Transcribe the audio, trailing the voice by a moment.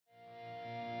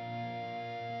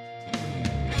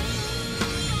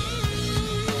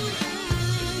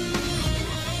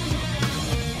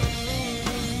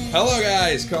Hello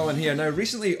guys, Colin here. Now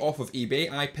recently off of eBay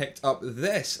I picked up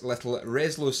this little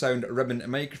Reslosound Ribbon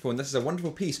Microphone. This is a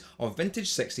wonderful piece of vintage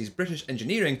 60s British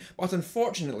engineering, but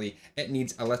unfortunately it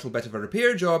needs a little bit of a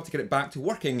repair job to get it back to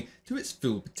working to its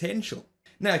full potential.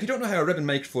 Now, if you don't know how a ribbon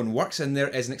microphone works, then there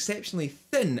is an exceptionally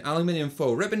thin aluminium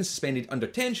foil ribbon suspended under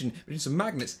tension between some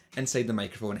magnets inside the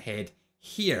microphone head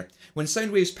here. When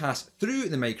sound waves pass through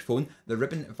the microphone, the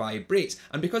ribbon vibrates,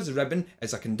 and because the ribbon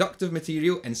is a conductive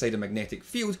material inside a magnetic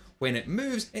field, when it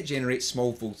moves, it generates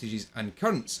small voltages and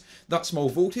currents. That small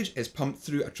voltage is pumped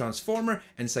through a transformer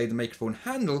inside the microphone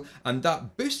handle, and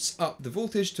that boosts up the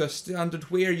voltage to a standard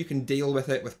where you can deal with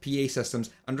it with PA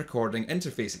systems and recording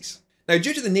interfaces. Now,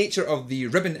 due to the nature of the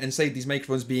ribbon inside these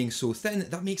microphones being so thin,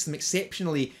 that makes them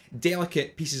exceptionally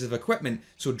delicate pieces of equipment,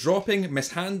 so dropping,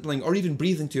 mishandling, or even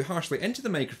breathing too harshly into the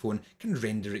microphone can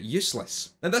render it useless.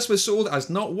 Now, this was sold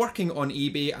as not working on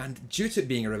eBay, and due to it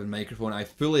being a ribbon microphone, I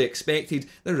fully expected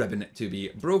the ribbon to be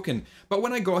broken. But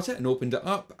when I got it and opened it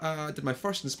up, did my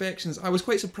first inspections, I was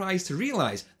quite surprised to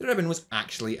realise the ribbon was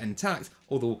actually intact,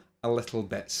 although a little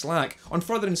bit slack. On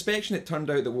further inspection, it turned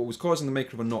out that what was causing the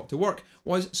microphone not to work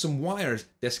was some wires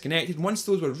disconnected. Once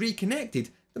those were reconnected,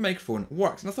 the microphone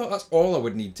worked, and I thought that's all I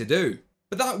would need to do.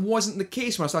 But that wasn't the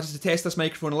case. When I started to test this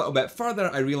microphone a little bit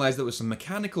further, I realised there was some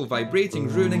mechanical vibrating,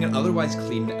 ruining an otherwise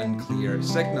clean and clear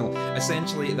signal.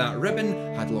 Essentially, that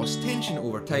ribbon had lost tension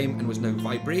over time and was now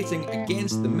vibrating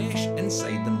against the mesh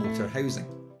inside the motor housing.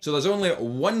 So there's only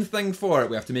one thing for it: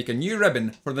 we have to make a new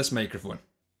ribbon for this microphone.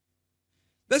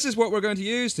 This is what we're going to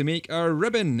use to make our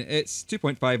ribbon. It's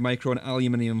 2.5 micron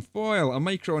aluminium foil. A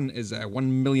micron is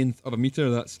 1/1,000,000th of a metre,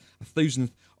 that's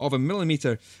 1,000th of a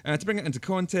millimetre. To bring it into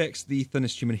context, the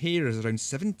thinnest human hair is around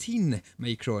 17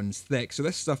 microns thick, so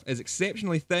this stuff is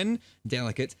exceptionally thin,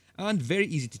 delicate, and very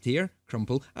easy to tear,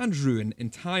 crumple, and ruin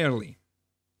entirely.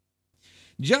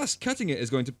 Just cutting it is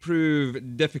going to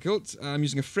prove difficult. I'm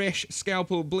using a fresh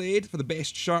scalpel blade for the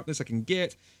best sharpness I can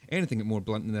get. Anything more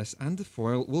blunt than this and the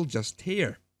foil will just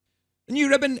tear. The new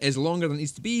ribbon is longer than it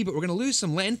needs to be, but we're going to lose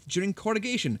some length during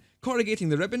corrugation. Corrugating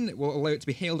the ribbon will allow it to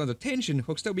be held under tension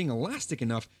while still being elastic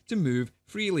enough to move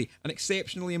freely, an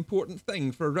exceptionally important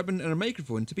thing for a ribbon and a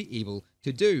microphone to be able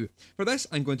to do. For this,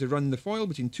 I'm going to run the foil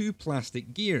between two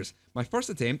plastic gears. My first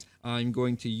attempt, I'm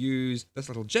going to use this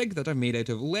little jig that I've made out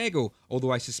of Lego,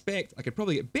 although I suspect I could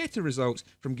probably get better results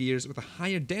from gears with a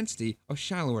higher density of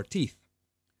shallower teeth.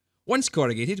 Once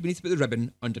corrugated, we need to put the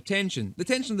ribbon under tension. The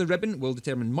tension of the ribbon will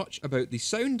determine much about the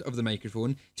sound of the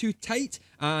microphone. Too tight,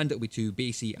 and it'll be too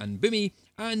bassy and boomy,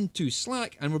 and too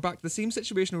slack, and we're back to the same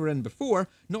situation we were in before.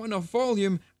 Not enough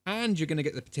volume, and you're going to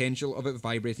get the potential of it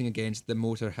vibrating against the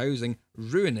motor housing,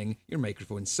 ruining your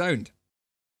microphone sound.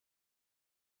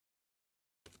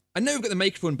 And now we've got the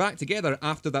microphone back together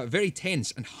after that very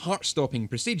tense and heart-stopping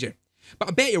procedure. But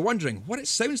I bet you're wondering what it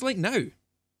sounds like now.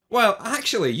 Well,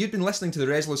 actually, you've been listening to the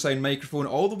Reslosound microphone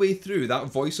all the way through that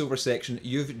voiceover section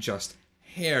you've just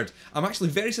heard. I'm actually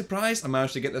very surprised I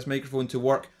managed to get this microphone to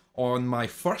work on my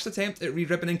first attempt at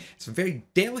re-ribboning. It's a very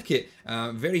delicate,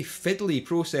 very fiddly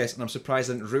process, and I'm surprised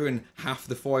I didn't ruin half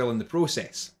the foil in the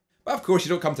process. But of course, you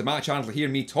don't come to my channel to hear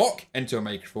me talk into a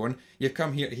microphone. You've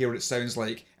come here to hear what it sounds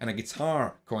like in a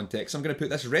guitar context. So I'm going to put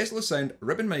this Reslosound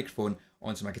Ribbon Microphone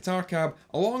onto my guitar cab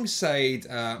alongside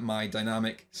my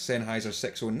dynamic Sennheiser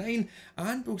 609,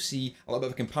 and we'll see a little bit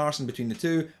of a comparison between the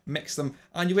two, mix them,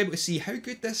 and you'll be able to see how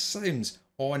good this sounds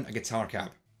on a guitar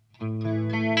cab.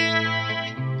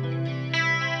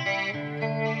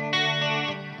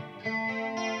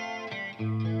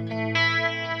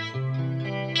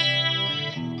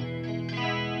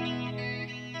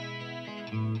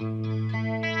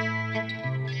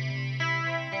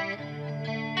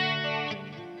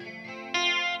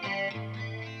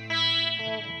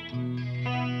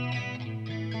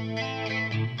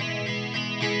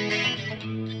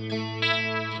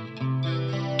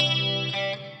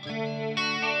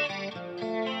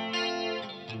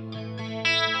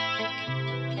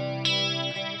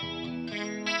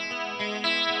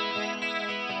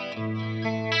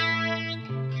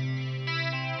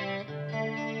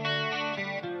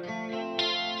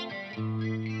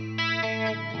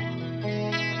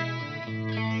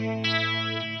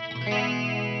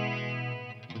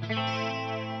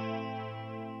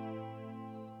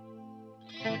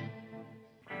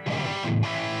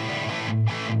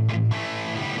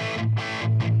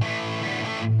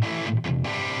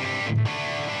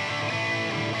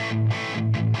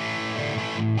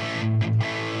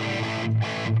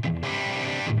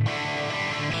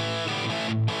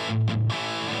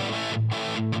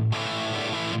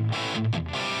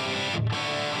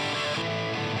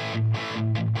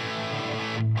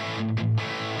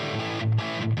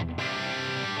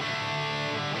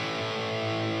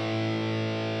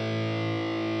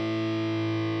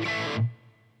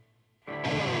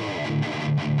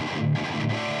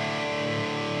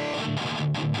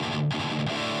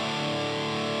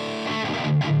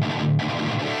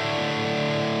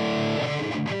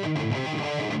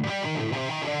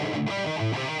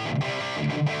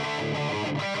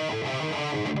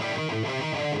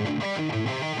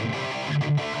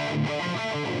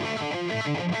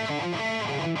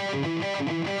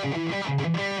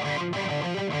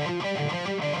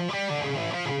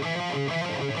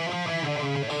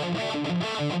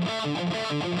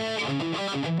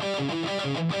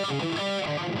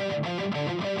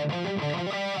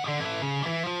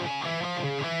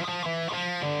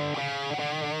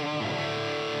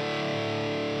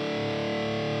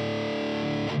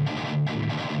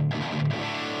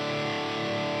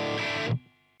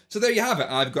 So there you have it.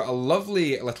 I've got a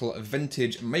lovely little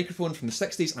vintage microphone from the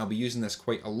 60s. I'll be using this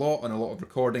quite a lot on a lot of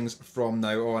recordings from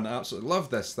now on. I absolutely love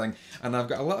this thing. And I've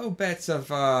got a little bit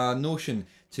of a notion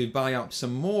to buy up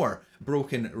some more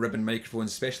broken ribbon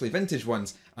microphones, especially vintage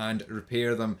ones, and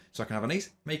repair them so I can have a nice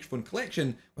microphone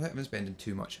collection without even spending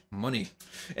too much money.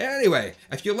 Anyway,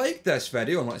 if you like this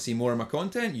video and want to see more of my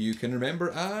content, you can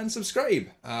remember and subscribe.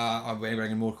 I'll be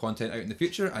bringing more content out in the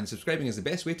future, and subscribing is the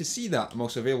best way to see that. I'm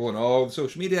also available on all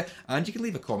social media, and you can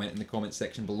leave a comment in the comment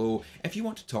section below if you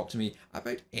want to talk to me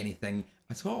about anything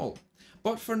at all.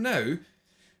 But for now,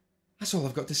 that's all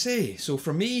I've got to say. So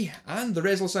for me and the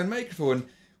Reslosound microphone,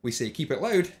 we say keep it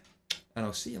loud, and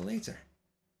I'll see you later.